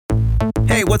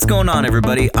Hey, what's going on,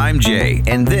 everybody? I'm Jay,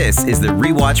 and this is the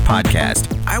Rewatch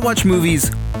Podcast. I watch movies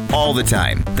all the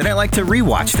time. Then I like to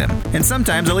rewatch them, and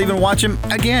sometimes I'll even watch them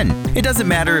again. It doesn't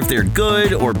matter if they're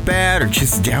good or bad or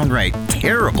just downright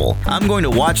terrible. I'm going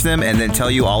to watch them and then tell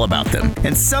you all about them.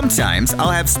 And sometimes I'll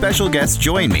have special guests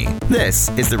join me. This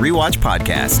is the Rewatch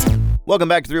Podcast. Welcome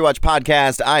back to the Rewatch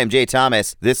Podcast. I am Jay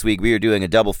Thomas. This week we are doing a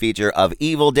double feature of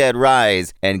Evil Dead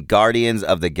Rise and Guardians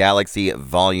of the Galaxy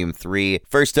Volume 3.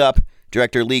 First up,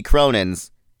 director Lee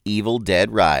Cronin's Evil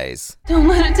Dead Rise. Don't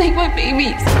let it take my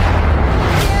babies.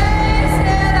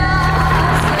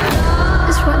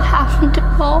 This is what happened to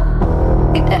Paul.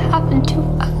 It happened to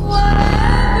us.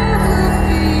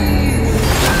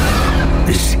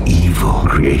 This evil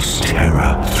creates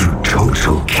terror through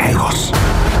total chaos.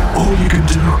 All you can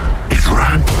do is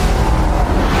run.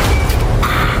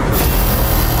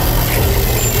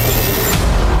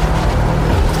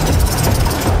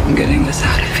 I'm getting this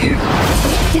out of here.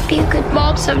 You'd be a good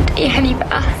mom someday, Honey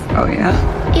Bath. Oh,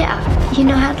 yeah? Yeah, you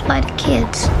know how to lie to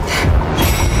kids.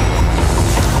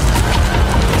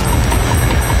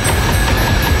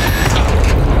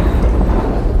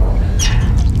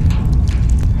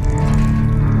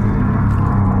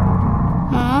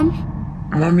 Mom?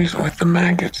 Mommy's with the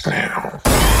maggots now.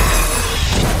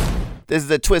 This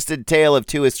is a twisted tale of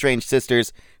two estranged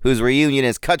sisters whose reunion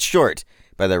is cut short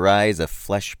by the rise of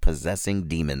flesh-possessing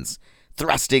demons,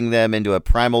 thrusting them into a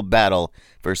primal battle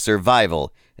for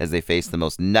survival as they face the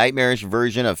most nightmarish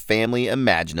version of family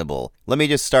imaginable. Let me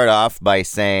just start off by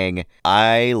saying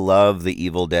I love the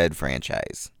Evil Dead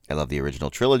franchise. I love the original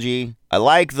trilogy. I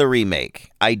like the remake.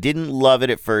 I didn't love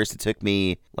it at first. It took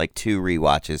me like 2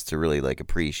 rewatches to really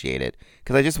appreciate it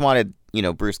because I just wanted,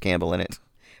 Bruce Campbell in it.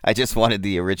 I just wanted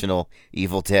the original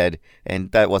Evil Dead,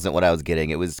 and that wasn't what I was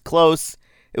getting. It was close.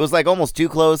 It was almost too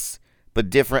close, but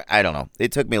different. I don't know.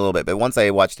 It took me a little bit, but once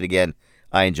I watched it again,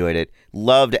 I enjoyed it.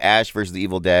 Loved Ash vs. the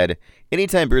Evil Dead.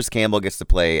 Anytime Bruce Campbell gets to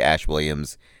play Ash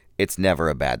Williams, it's never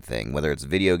a bad thing. Whether it's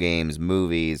video games,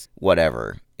 movies,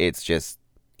 whatever. It's just,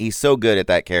 he's so good at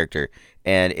that character,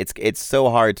 and it's so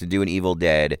hard to do an Evil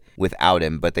Dead without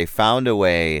him, but they found a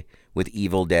way with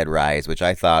Evil Dead Rise, which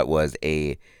I thought was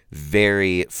a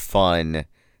very fun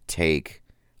take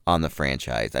on the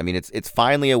franchise. I mean, it's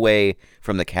finally away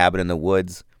from the cabin in the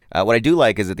woods. What I do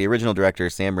like is that the original director,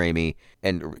 Sam Raimi,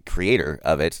 and creator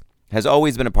of it, has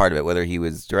always been a part of it, whether he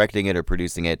was directing it or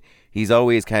producing it. He's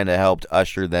always kind of helped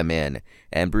usher them in.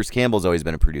 And Bruce Campbell's always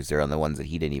been a producer on the ones that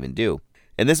he didn't even do.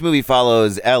 And this movie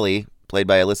follows Ellie, played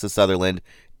by Alyssa Sutherland,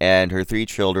 and her 3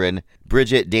 children,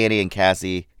 Bridget, Danny, and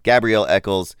Cassie, Gabrielle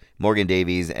Eccles, Morgan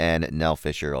Davies, and Nell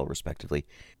Fisher, all respectively.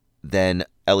 Then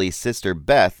Ellie's sister,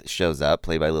 Beth, shows up,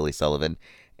 played by Lily Sullivan,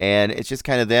 and it's just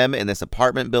kind of them in this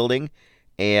apartment building,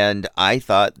 and I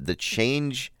thought the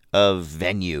change of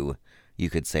venue, you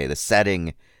could say, the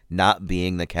setting not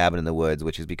being the cabin in the woods,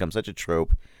 which has become such a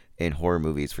trope in horror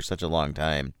movies for such a long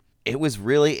time, it was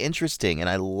really interesting, and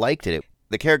I liked it.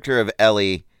 The character of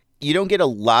Ellie, you don't get a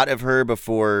lot of her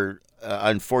before,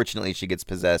 unfortunately, she gets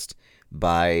possessed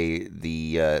by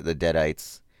the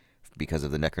Deadites because of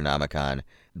the Necronomicon.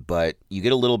 But you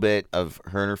get a little bit of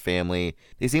her and her family.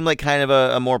 They seem like kind of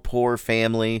a more poor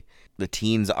family. The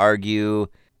teens argue.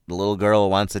 The little girl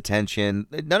wants attention.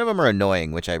 None of them are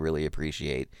annoying, which I really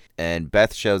appreciate. And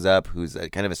Beth shows up, who's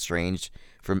kind of estranged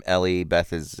from Ellie.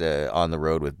 Beth is on the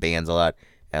road with bands a lot.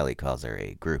 Ellie calls her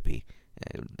a groupie.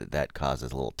 That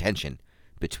causes a little tension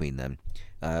between them.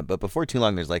 But before too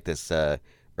long, there's this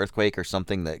earthquake or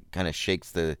something that kind of shakes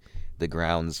the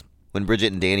grounds. When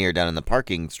Bridget and Danny are down in the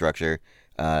parking structure,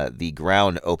 the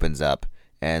ground opens up,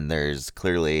 and there's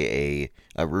clearly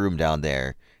a room down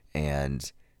there,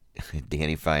 and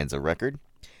Danny finds a record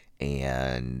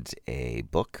and a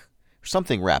book,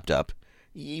 something wrapped up.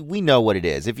 We know what it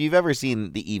is. If you've ever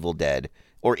seen The Evil Dead,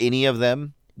 or any of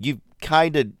them, you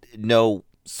kind of know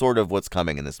sort of what's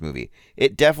coming in this movie.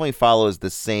 It definitely follows the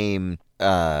same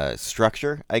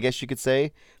structure, I guess you could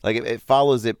say. It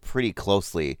follows it pretty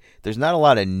closely. There's not a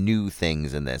lot of new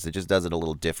things in this. It just does it a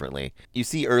little differently. You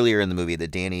see earlier in the movie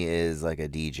that Danny is like a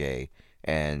DJ,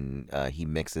 and he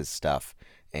mixes stuff.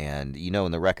 And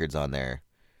in the records on there,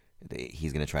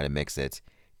 he's going to try to mix it.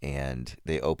 And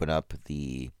they open up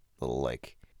the little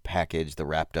package, the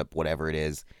wrapped up whatever it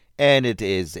is. And it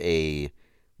is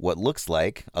what looks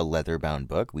like a leather-bound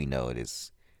book. We know it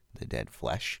is The Dead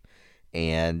Flesh.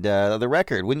 And the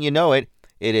record, when you know it,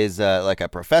 it is like a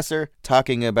professor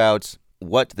talking about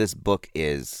what this book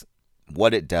is,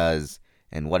 what it does,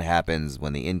 and what happens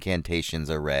when the incantations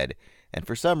are read. And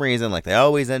for some reason, like they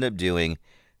always end up doing,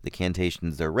 the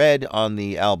incantations are read on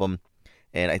the album.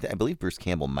 And I believe Bruce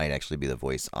Campbell might actually be the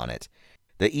voice on it.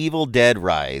 The Evil Dead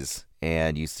Rise.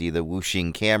 And you see the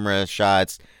whooshing camera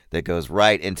shots that goes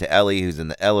right into Ellie, who's in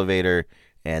the elevator,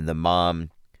 and the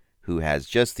mom who has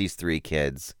just these 3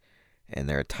 kids. And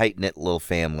they're a tight-knit little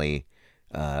family.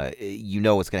 You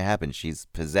know what's going to happen. She's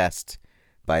possessed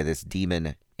by this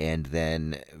demon. And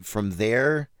then from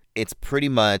there, it's pretty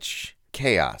much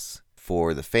chaos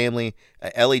for the family.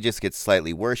 Ellie just gets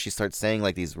slightly worse. She starts saying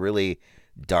like these really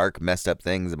dark, messed up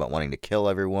things about wanting to kill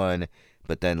everyone.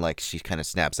 But then like she kind of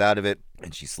snaps out of it.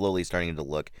 And she's slowly starting to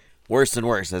look worse and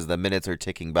worse as the minutes are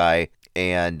ticking by.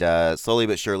 And slowly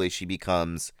but surely she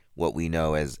becomes what we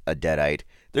know as a Deadite.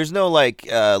 There's no like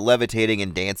levitating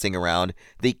and dancing around.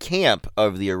 The camp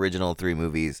of the original 3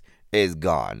 movies is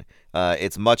gone.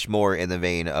 It's much more in the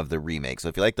vein of the remake. So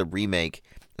if you like the remake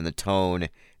and the tone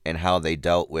and how they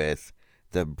dealt with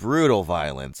the brutal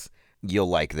violence, you'll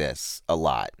like this a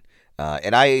lot.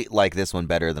 And I like this one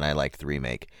better than I liked the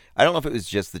remake. I don't know if it was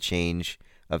just the change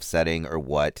of setting or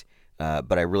what,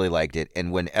 but I really liked it.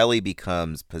 And when Ellie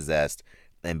becomes possessed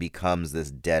and becomes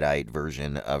this Deadite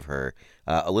version of her,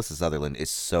 Alyssa Sutherland is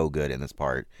so good in this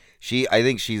part. I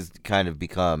think she's kind of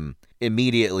become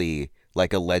immediately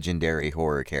like a legendary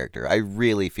horror character. I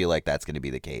really feel like that's going to be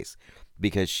the case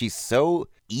because she's so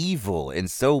evil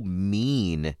and so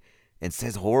mean and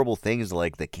says horrible things to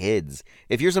like the kids.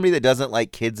 If you're somebody that doesn't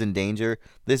like kids in danger,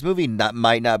 this movie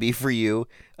might not be for you.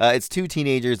 It's 2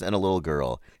 teenagers and a little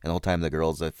girl. And the whole time the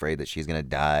girl's afraid that she's going to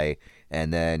die.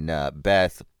 And then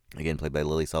Beth, again played by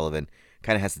Lily Sullivan,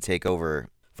 kind of has to take over,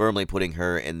 firmly putting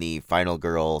her in the final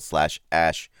girl /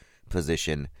 Ash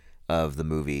position of the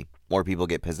movie. More people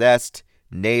get possessed,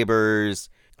 neighbors.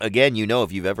 Again, you know,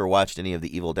 if you've ever watched any of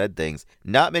the Evil Dead things,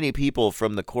 not many people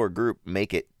from the core group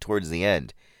make it towards the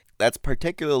end. That's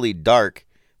particularly dark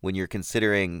when you're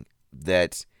considering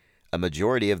that a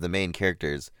majority of the main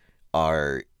characters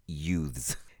are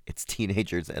youths. It's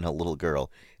teenagers and a little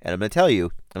girl. And I'm going to tell you,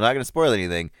 I'm not going to spoil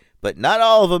anything, but not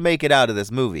all of them make it out of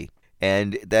this movie.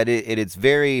 And that it's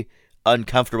very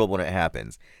uncomfortable when it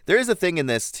happens. There is a thing in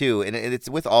this too, and it's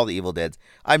with all the Evil Deads.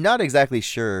 I'm not exactly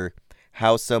sure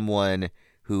how someone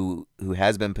who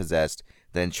has been possessed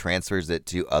then transfers it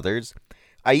to others.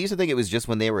 I used to think it was just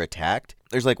when they were attacked.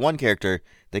 There's like one character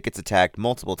that gets attacked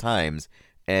multiple times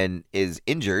and is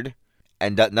injured,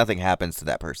 and nothing happens to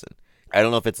that person. I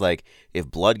don't know if it's like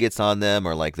if blood gets on them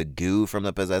or like the goo from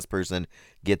the possessed person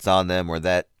gets on them or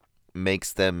that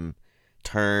makes them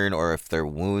turn, or if their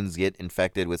wounds get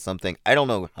infected with something. I don't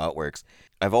know how it works.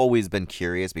 I've always been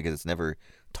curious because it's never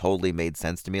totally made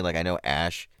sense to me. Like I know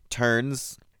Ash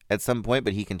turns at some point,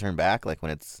 but he can turn back like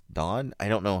when it's dawn. I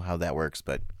don't know how that works,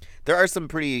 but there are some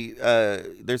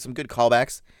there's some good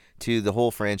callbacks to the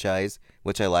whole franchise,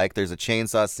 which I like. There's a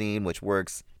chainsaw scene, which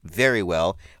works very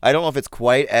well. I don't know if it's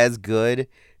quite as good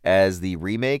as the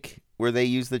remake where they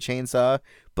use the chainsaw,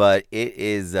 but it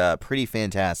is pretty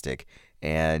fantastic.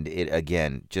 And it,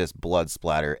 again, just blood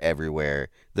splatter everywhere.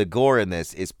 The gore in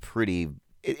this is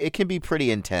it can be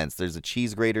pretty intense. There's a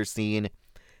cheese grater scene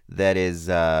that is,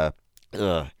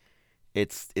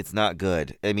 it's not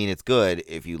good. I mean, it's good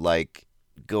if you like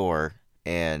gore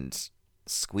and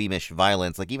squeamish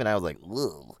violence. Like, even I was like,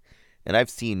 ugh. And I've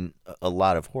seen a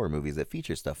lot of horror movies that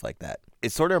feature stuff like that.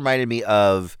 It sort of reminded me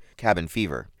of Cabin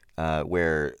Fever,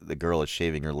 where the girl is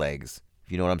shaving her legs.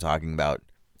 If you know what I'm talking about.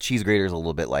 Cheese grater is a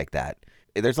little bit like that.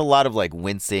 There's a lot of like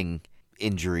wincing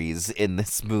injuries in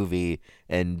this movie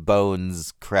and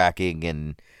bones cracking,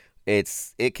 and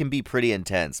it can be pretty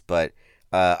intense, but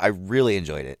I really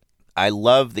enjoyed it. I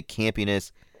love the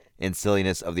campiness and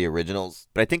silliness of the originals,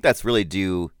 but I think that's really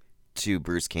due to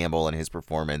Bruce Campbell and his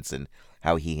performance and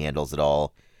how he handles it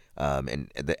all.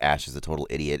 And the Ash is a total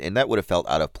idiot, and that would have felt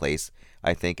out of place,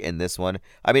 I think, in this one.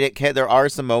 I mean, there are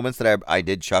some moments that I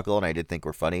did chuckle and I did think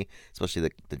were funny, especially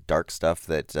the dark stuff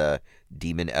that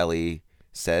Demon Ellie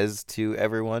says to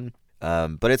everyone.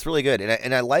 But it's really good,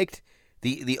 and I liked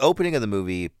the opening of the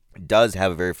movie. Does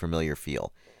have a very familiar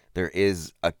feel. There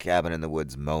is a cabin in the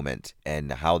woods moment, and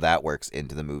how that works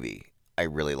into the movie, I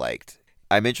really liked.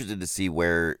 I'm interested to see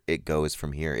where it goes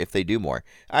from here, if they do more.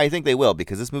 I think they will,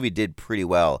 because this movie did pretty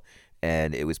well,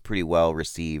 and it was pretty well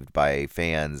received by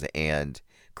fans and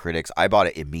critics. I bought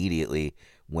it immediately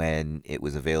when it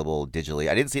was available digitally.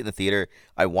 I didn't see it in the theater.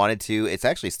 I wanted to. It's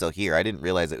actually still here. I didn't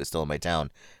realize it was still in my town.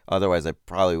 Otherwise, I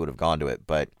probably would have gone to it,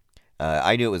 but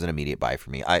I knew it was an immediate buy for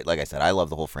me. Like I said, I love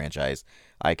the whole franchise.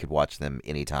 I could watch them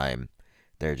anytime.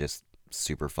 They're just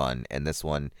super fun, and this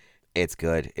one, it's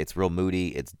good. It's real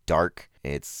moody. It's dark.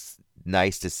 It's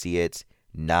nice to see it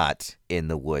not in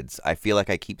the woods. I feel like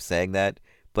I keep saying that,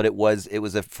 but it was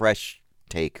a fresh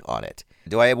take on it.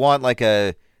 Do I want like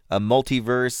a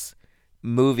multiverse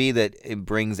movie that it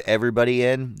brings everybody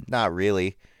in. Not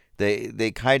really. They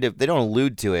don't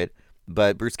allude to it,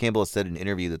 but Bruce Campbell has said in an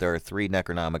interview that there are 3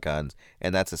 Necronomicons,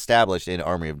 and that's established in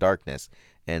Army of Darkness.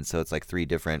 And so it's like 3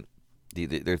 different.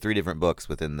 There are 3 different books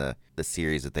within the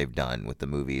series that they've done with the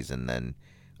movies, and then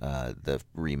the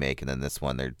remake, and then this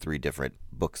one. They're 3 different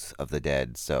books of the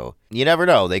dead. So you never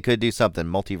know. They could do something.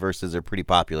 Multiverses are pretty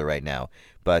popular right now.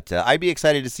 But I'd be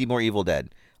excited to see more Evil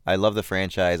Dead. I love the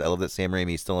franchise. I love that Sam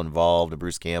Raimi's still involved,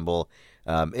 Bruce Campbell.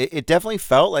 It definitely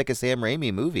felt like a Sam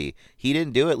Raimi movie. He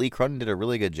didn't do it. Lee Cronin did a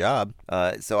really good job.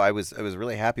 So I was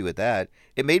really happy with that.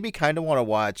 It made me kind of want to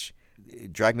watch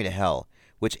Drag Me to Hell,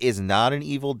 which is not an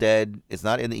Evil Dead. It's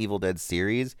not in the Evil Dead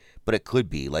series, but it could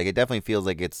be. Like, it definitely feels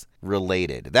like it's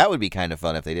related. That would be kind of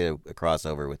fun if they did a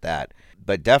crossover with that.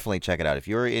 But definitely check it out. If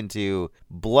you're into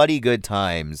bloody good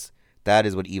times, that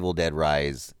is what Evil Dead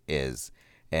Rise is.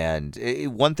 And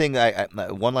one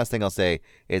last thing I'll say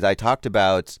is I talked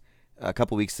about a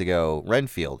couple weeks ago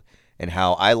Renfield and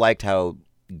how I liked how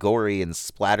gory and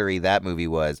splattery that movie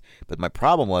was. But my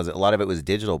problem was a lot of it was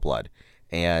digital blood.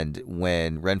 And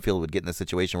when Renfield would get in the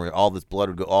situation where all this blood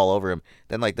would go all over him,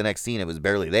 then like the next scene, it was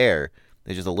barely there.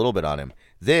 There's just a little bit on him.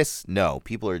 This, no,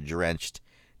 people are drenched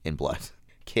in blood.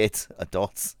 Kids,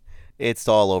 adults, it's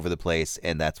all over the place.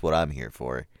 And that's what I'm here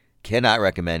for. Cannot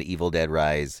recommend Evil Dead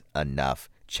Rise enough.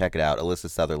 Check it out. Alyssa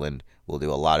Sutherland will do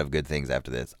a lot of good things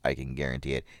after this. I can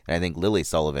guarantee it. And I think Lily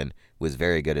Sullivan was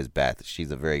very good as Beth.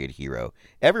 She's a very good hero.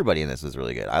 Everybody in this was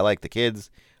really good. I liked the kids.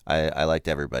 I liked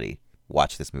everybody.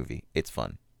 Watch this movie. It's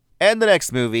fun. And the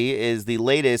next movie is the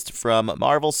latest from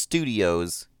Marvel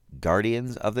Studios,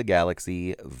 Guardians of the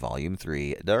Galaxy Volume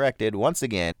 3, directed once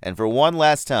again, and for one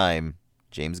last time,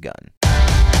 James Gunn.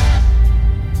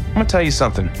 I'm gonna tell you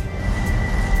something.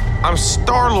 I'm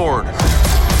Star-Lord.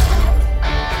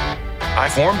 I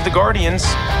formed the Guardians,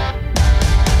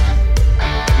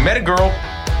 met a girl,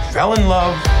 fell in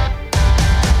love.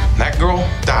 That girl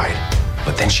died,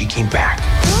 but then she came back.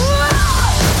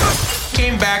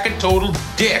 Came back a total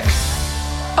dick.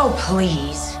 Oh,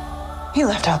 please. He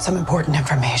left out some important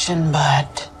information,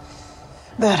 but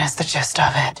that is the gist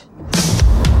of it.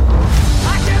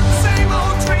 I get the same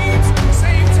old dreams,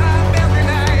 same time every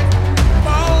night.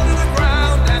 Fall to the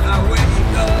ground and I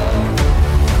wake up.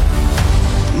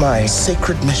 My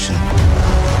sacred mission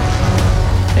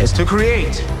is to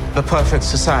create the perfect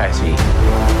society.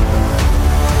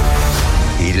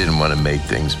 He didn't want to make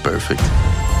things perfect.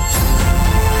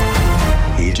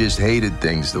 He just hated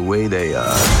things the way they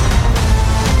are.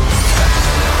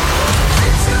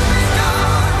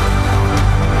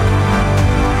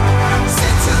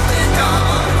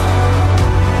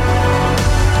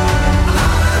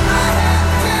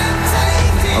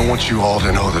 I want you all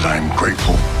to know that I'm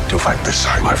grateful to fight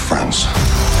beside my friends.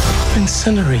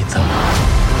 Incinerate them.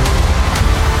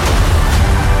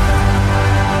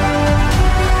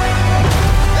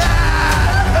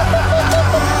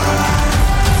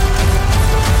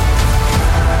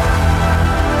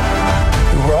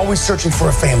 We were always searching for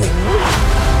a family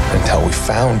Until we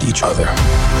found each other.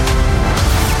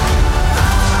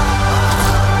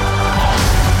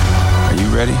 Are you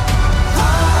ready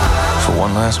for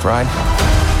one last ride?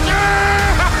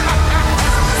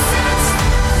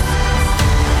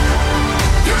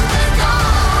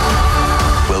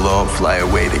 We'll all fly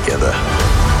away together.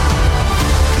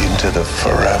 Into the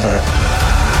forever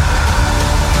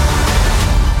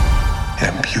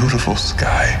and beautiful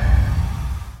sky.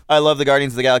 I love the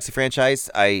Guardians of the Galaxy franchise.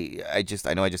 I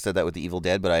know I just said that with the Evil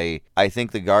Dead, but I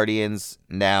think the Guardians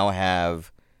now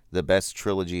have the best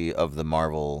trilogy of the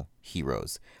Marvel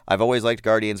heroes. I've always liked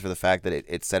Guardians for the fact that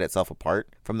it set itself apart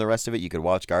from the rest of it. You could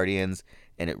watch Guardians,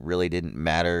 and it really didn't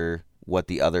matter what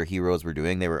the other heroes were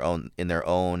doing. They were in their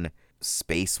own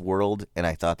space world, and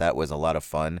I thought that was a lot of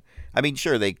fun. I mean,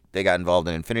 sure, they got involved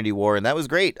in Infinity War, and that was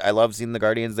great. I love seeing the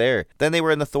Guardians there. Then they were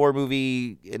in the Thor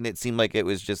movie, and it seemed like it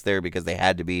was just there because they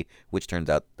had to be, which turns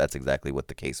out that's exactly what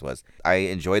the case was. I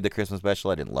enjoyed the Christmas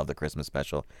special. I didn't love the Christmas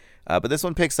special. But this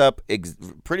one picks up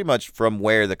pretty much from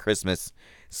where the Christmas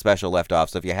special left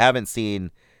off. So if you haven't seen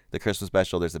the Christmas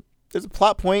special, there's a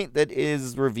plot point that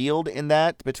is revealed in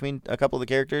that between a couple of the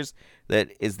characters that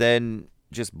is then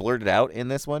just blurted out in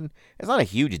this one. It's not a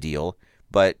huge deal,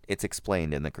 but it's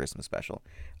explained in the Christmas special.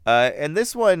 And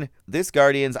this one, this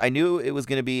Guardians, I knew it was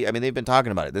going to be, I mean, they've been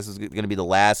talking about it. This is going to be the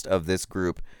last of this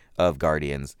group of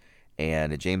Guardians.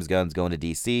 And James Gunn's going to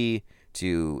DC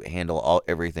to handle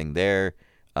everything there.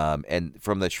 And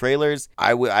from the trailers,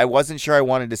 I wasn't sure I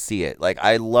wanted to see it. Like,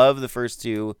 I love the first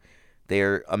two.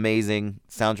 They're amazing.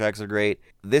 Soundtracks are great.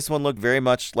 This one looked very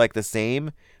much like the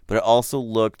same, but it also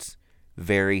looked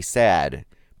very sad.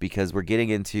 because we're getting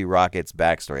into Rocket's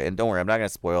backstory. And don't worry, I'm not going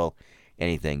to spoil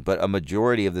anything, but a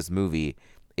majority of this movie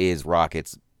is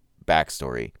Rocket's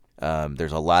backstory.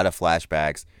 There's a lot of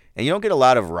flashbacks, and you don't get a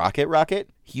lot of Rocket.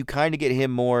 You kind of get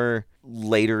him more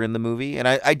later in the movie, and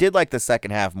I did like the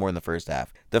second half more than the first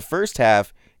half. The first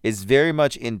half is very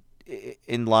much in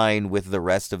line with the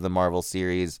rest of the Marvel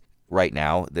series right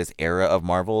now, this era of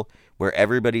Marvel, where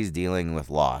everybody's dealing with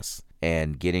loss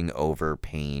and getting over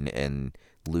pain and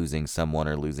losing someone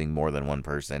or losing more than one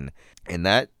person. And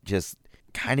that just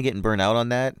kind of getting burnt out on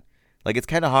that. Like, it's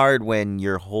kind of hard when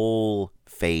your whole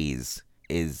phase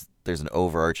is there's an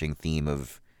overarching theme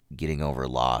of getting over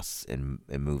loss and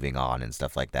moving on and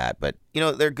stuff like that. But, you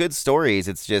know, they're good stories.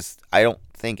 It's just, I don't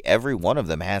think every one of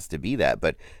them has to be that.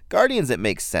 But Guardians, it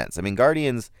makes sense. I mean,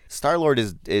 Guardians, Star-Lord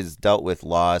is dealt with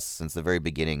loss since the very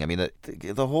beginning. I mean,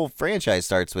 the whole franchise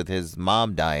starts with his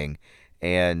mom dying,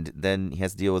 and then he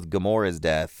has to deal with Gamora's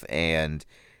death. And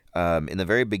in the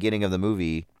very beginning of the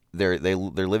movie, they're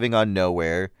living on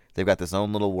nowhere. They've got this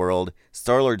own little world.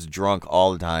 Star-Lord's drunk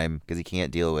all the time because he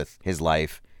can't deal with his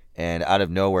life. And out of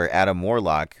nowhere, Adam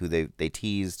Warlock, who they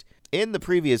teased in the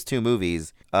previous two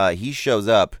movies, he shows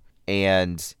up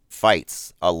and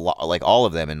fights a lot, like all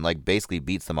of them, and like basically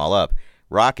beats them all up.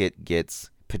 Rocket gets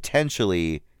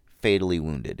potentially fatally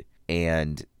wounded,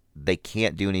 and they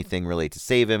can't do anything really to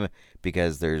save him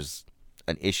because there's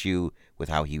an issue with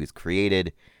how he was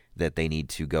created that they need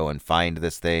to go and find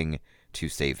this thing to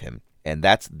save him. And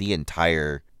that's the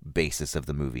entire basis of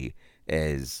the movie,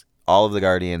 is all of the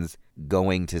Guardians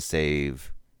going to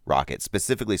save Rocket,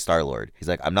 specifically Star-Lord. He's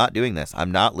like, I'm not doing this.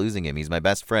 I'm not losing him. He's my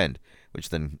best friend. Which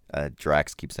then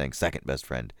Drax keeps saying second best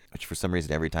friend, which for some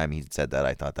reason every time he said that,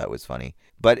 I thought that was funny.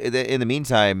 But in the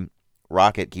meantime,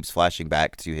 Rocket keeps flashing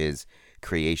back to his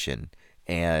creation.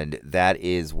 And that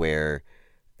is where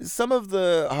some of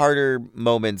the harder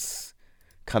moments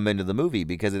come into the movie,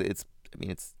 because it's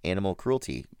animal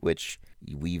cruelty, which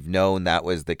we've known that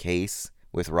was the case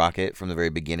with Rocket from the very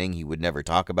beginning. He would never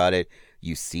talk about it.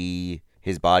 You see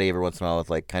his body every once in a while with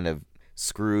like kind of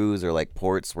screws or like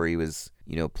ports where he was,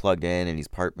 plugged in, and he's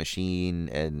part machine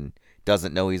and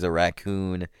doesn't know he's a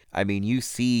raccoon. I mean, you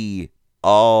see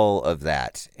all of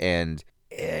that, and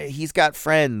he's got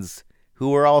friends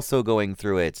who are also going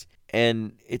through it,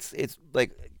 and it's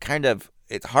like kind of,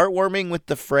 it's heartwarming with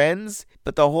the friends,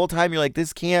 but the whole time you're like,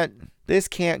 this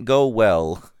can't go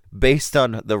well, based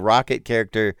on the Rocket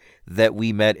character that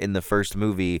we met in the first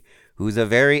movie, who's a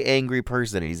very angry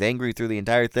person. He's angry through the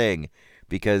entire thing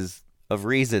because of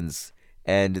reasons,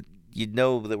 and you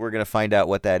know that we're going to find out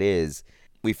what that is.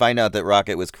 We find out that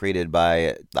Rocket was created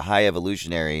by the High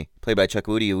Evolutionary, played by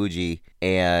Chukwudi Iwuji,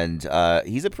 and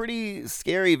he's a pretty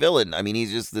scary villain. I mean,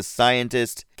 he's just the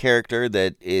scientist character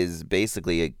that is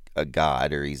basically a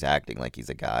god, or he's acting like he's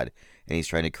a god, and he's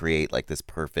trying to create like this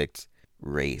perfect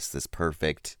race, this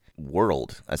perfect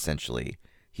world, essentially.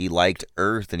 He liked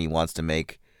Earth, and he wants to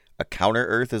make a counter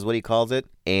Earth, is what he calls it,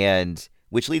 and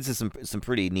which leads to some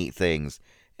pretty neat things.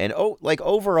 And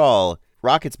overall,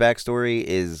 Rocket's backstory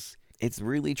it's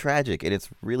really tragic, and it's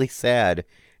really sad,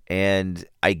 and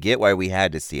I get why we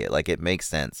had to see it. Like, it makes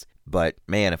sense. But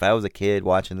man, if I was a kid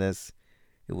watching this,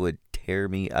 it would tear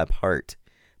me apart.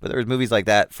 But there was movies like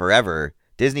that forever.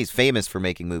 Disney's famous for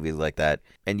making movies like that,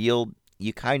 and you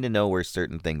kind of know where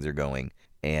certain things are going.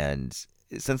 And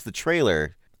since the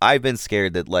trailer, I've been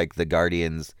scared that like the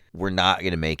Guardians were not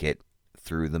going to make it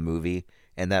through the movie,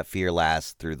 and that fear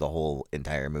lasts through the whole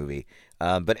entire movie.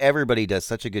 But everybody does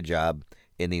such a good job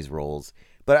in these roles.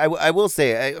 But I will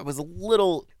say, I was a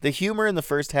little, the humor in the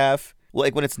first half,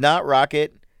 like when it's not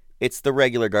Rocket, it's the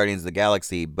regular Guardians of the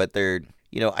Galaxy, but they're,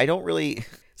 I don't really,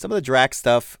 some of the Drax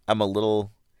stuff, I'm a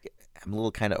little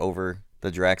kind of over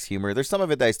the Drax humor. There's some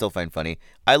of it that I still find funny.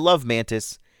 I love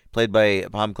Mantis, played by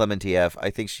Pom Klementieff. I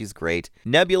think she's great.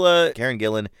 Nebula, Karen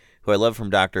Gillan, who I love from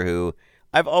Doctor Who.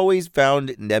 I've always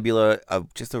found Nebula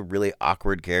just a really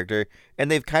awkward character, and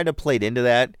they've kind of played into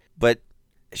that, but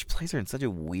she plays her in such a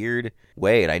weird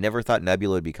way, and I never thought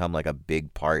Nebula would become like a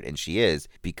big part, and she is,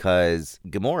 because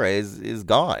Gamora is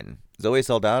gone. Zoe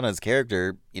Saldana's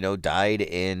character, died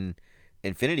in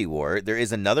Infinity War. There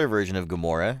is another version of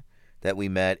Gamora that we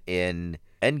met in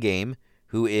Endgame,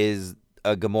 who is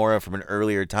a Gamora from an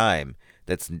earlier time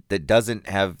that doesn't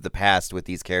have the past with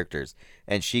these characters,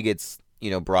 and she gets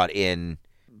brought in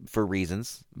for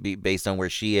reasons based on where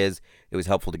she is. It was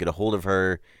helpful to get a hold of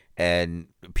her, and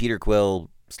Peter Quill,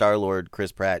 Star-Lord,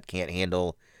 Chris Pratt can't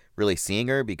handle really seeing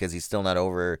her because he's still not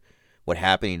over what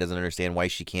happened. He doesn't understand why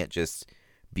she can't just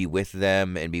be with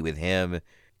them and be with him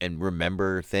and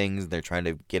remember things. They're trying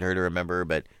to get her to remember,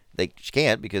 but she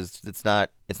can't, because it's not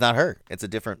her. It's a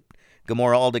different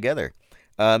Gamora altogether.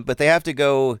 But they have to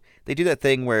go, they do that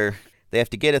thing where they have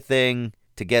to get a thing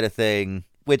to get a thing,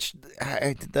 which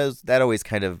that always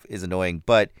kind of is annoying.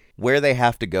 But where they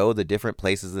have to go, the different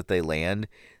places that they land,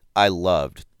 I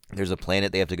loved. There's a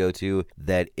planet they have to go to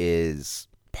that is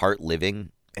part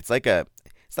living. It's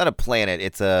not a planet.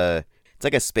 It's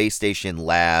like a space station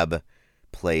lab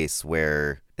place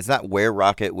where it's not where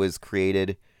Rocket was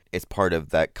created. It's part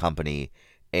of that company.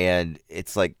 And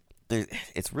it's like,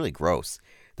 it's really gross.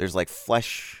 There's like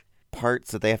flesh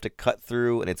parts that they have to cut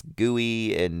through, and it's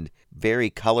gooey and very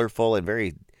colorful and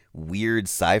very weird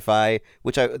sci-fi,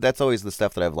 that's always the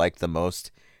stuff that I've liked the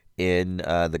most in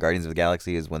the Guardians of the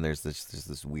Galaxy, is when there's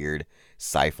this weird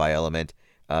sci-fi element.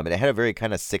 And it had a very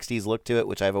kind of 60s look to it,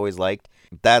 which I've always liked.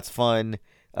 That's fun.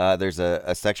 There's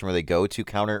a section where they go to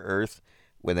Counter Earth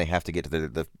when they have to get to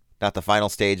the not the final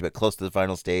stage, but close to the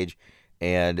final stage.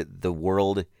 And the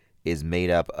world is made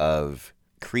up of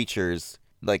creatures,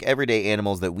 like everyday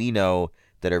animals that we know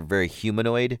that are very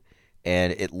humanoid.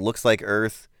 And it looks like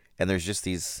Earth. And there's just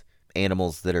these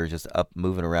animals that are just up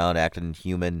moving around, acting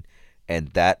human. And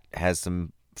that has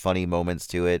some funny moments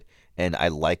to it. And I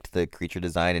liked the creature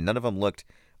design. And none of them looked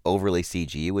overly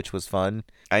CG, which was fun.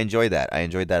 I enjoyed that. I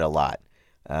enjoyed that a lot.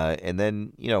 And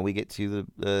then, we get to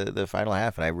the final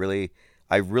half. And I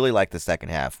really like the second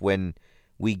half. When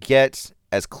we get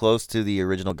as close to the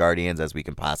original Guardians as we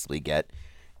can possibly get,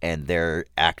 and they're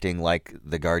acting like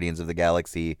the Guardians of the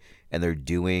Galaxy, and they're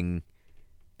doing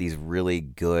these really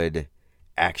good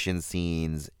action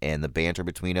scenes, and the banter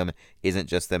between them isn't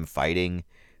just them fighting.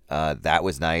 That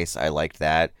was nice. I liked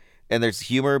that. And there's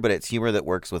humor, but it's humor that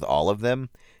works with all of them,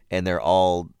 and they're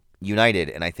all united,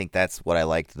 and I think that's what I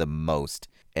liked the most,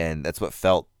 and that's what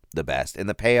felt the best. And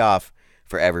the payoff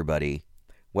for everybody,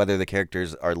 whether the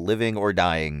characters are living or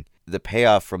dying, the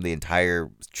payoff from the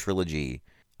entire trilogy,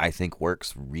 I think,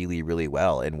 works really, really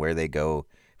well. And where they go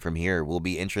from here will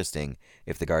be interesting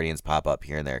if the Guardians pop up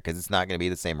here and there, because it's not going to be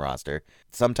the same roster.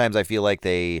 Sometimes I feel like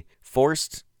they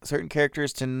forced certain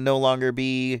characters to no longer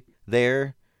be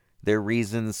there. Their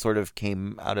reasons sort of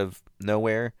came out of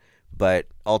nowhere, but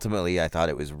ultimately I thought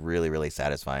it was really, really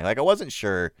satisfying. Like, I wasn't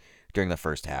sure during the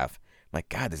first half. I'm like,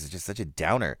 God, this is just such a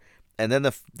downer. And then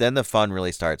the fun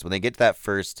really starts when they get to that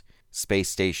first space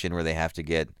station where they have to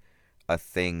get a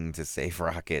thing to save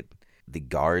Rocket. The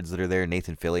guards that are there,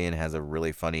 Nathan Fillion has a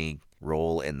really funny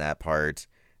role in that part.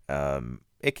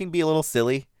 It can be a little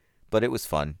silly, but it was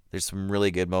fun. There's some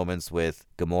really good moments with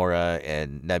Gamora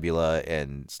and Nebula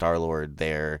and Star-Lord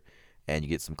there, and you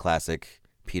get some classic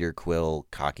Peter Quill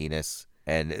cockiness.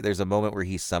 And there's a moment where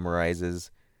he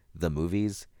summarizes the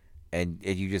movies, and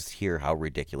you just hear how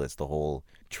ridiculous the whole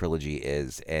trilogy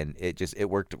is, and it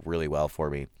worked really well for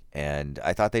me. And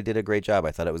I thought they did a great job.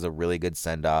 I thought it was a really good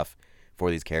send-off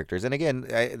for these characters. And again,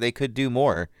 they could do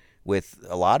more with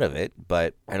a lot of it,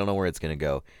 but I don't know where it's going to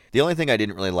go. The only thing I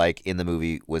didn't really like in the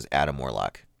movie was Adam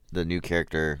Warlock, the new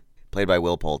character played by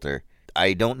Will Poulter.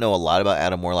 I don't know a lot about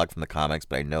Adam Warlock from the comics,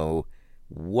 but I know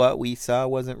what we saw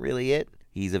wasn't really it.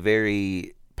 He's a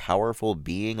very powerful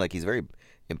being. Like, he's very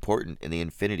important in the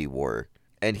Infinity War.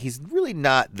 And he's really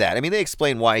not that. I mean, they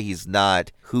explain why he's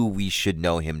not who we should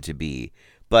know him to be.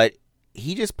 But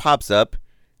he just pops up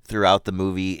throughout the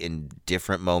movie in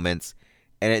different moments.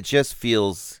 And it just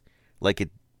feels like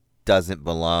it doesn't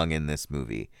belong in this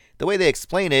movie. The way they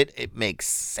explain it, it makes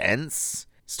sense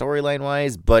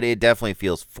storyline-wise, but it definitely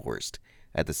feels forced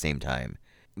at the same time.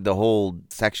 The whole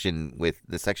section with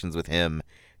the sections with him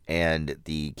and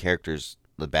the characters,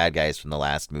 the bad guys from the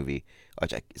last movie,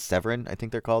 Severin, I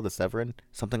think they're called, the Severin,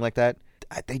 something like that.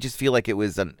 They just feel like it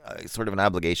was sort of an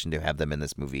obligation to have them in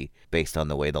this movie based on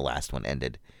the way the last one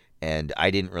ended. And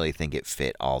I didn't really think it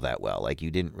fit all that well. Like,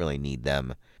 you didn't really need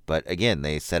them. But again,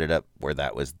 they set it up where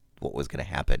that was what was going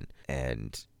to happen.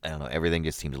 And I don't know, everything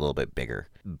just seemed a little bit bigger.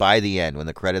 By the end, when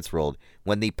the credits rolled,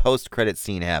 when the post-credit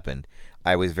scene happened,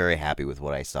 I was very happy with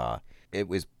what I saw. It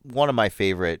was one of my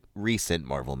favorite recent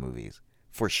Marvel movies,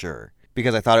 for sure,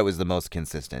 because I thought it was the most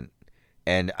consistent.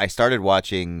 And I started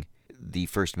watching the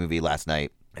first movie last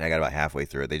night, and I got about halfway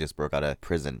through it. They just broke out of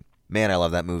prison. Man, I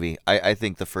love that movie. I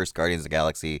think the first Guardians of the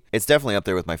Galaxy, it's definitely up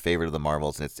there with my favorite of the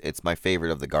Marvels, and it's my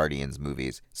favorite of the Guardians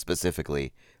movies,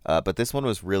 specifically. But this one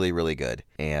was really, really good.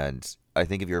 And I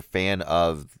think if you're a fan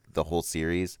of the whole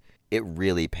series, it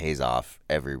really pays off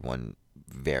everyone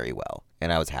very well.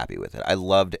 And I was happy with it. I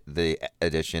loved the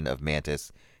addition of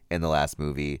Mantis in the last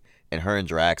movie, and her and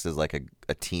Drax is like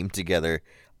a team together.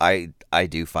 I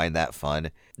do find that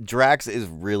fun. Drax is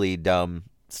really dumb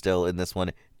still in this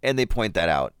one, and they point that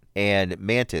out. And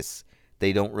Mantis,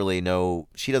 she doesn't really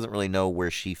know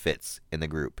where she fits in the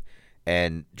group.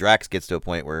 And Drax gets to a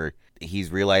point where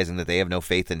he's realizing that they have no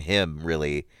faith in him,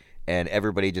 really. And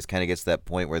everybody just kind of gets to that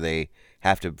point where they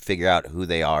have to figure out who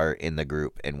they are in the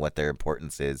group and what their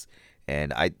importance is.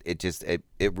 And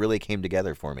it really came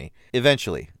together for me.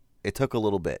 Eventually, it took a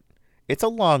little bit. It's a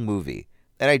long movie.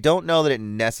 And I don't know that it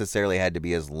necessarily had to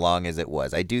be as long as it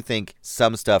was. I do think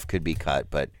some stuff could be cut,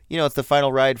 but, it's the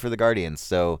final ride for the Guardians,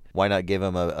 so why not give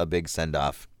them a big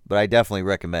send-off? But I definitely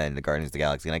recommend the Guardians of the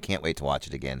Galaxy, and I can't wait to watch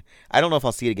it again. I don't know if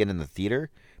I'll see it again in the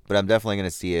theater, but I'm definitely going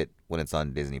to see it when it's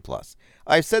on Disney+.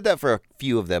 I've said that for a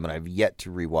few of them, and I've yet to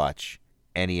rewatch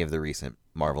any of the recent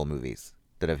Marvel movies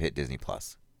that have hit Disney+,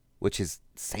 which is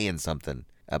saying something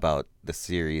about the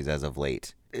series as of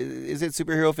late. Is it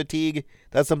superhero fatigue?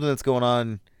 That's something that's going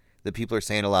on that people are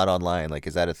saying a lot online. Like,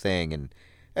 is that a thing?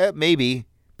 And maybe,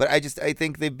 but I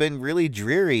think they've been really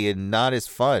dreary and not as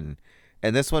fun.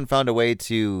 And this one found a way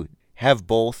to have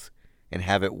both and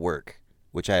have it work,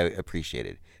 which I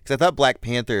appreciated. Because I thought Black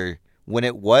Panther, when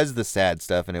it was the sad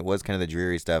stuff and it was kind of the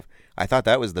dreary stuff, I thought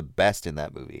that was the best in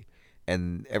that movie.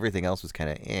 And everything else was kind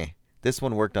of eh. This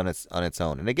one worked on its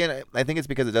own. And again, I think it's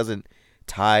because it doesn't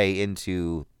tie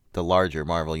into the larger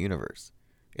Marvel universe.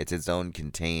 It's its own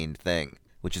contained thing,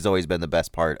 which has always been the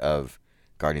best part of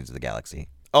Guardians of the Galaxy.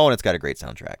 Oh, and it's got a great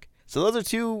soundtrack. So those are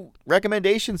 2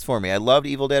 recommendations for me. I loved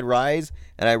Evil Dead Rise,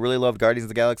 and I really loved Guardians of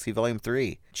the Galaxy Volume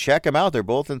 3. Check them out. They're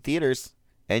both in theaters,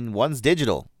 and one's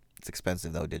digital. It's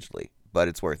expensive, though, digitally, but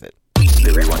it's worth it.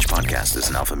 The Rewatch Podcast is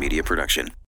an Alpha Media production.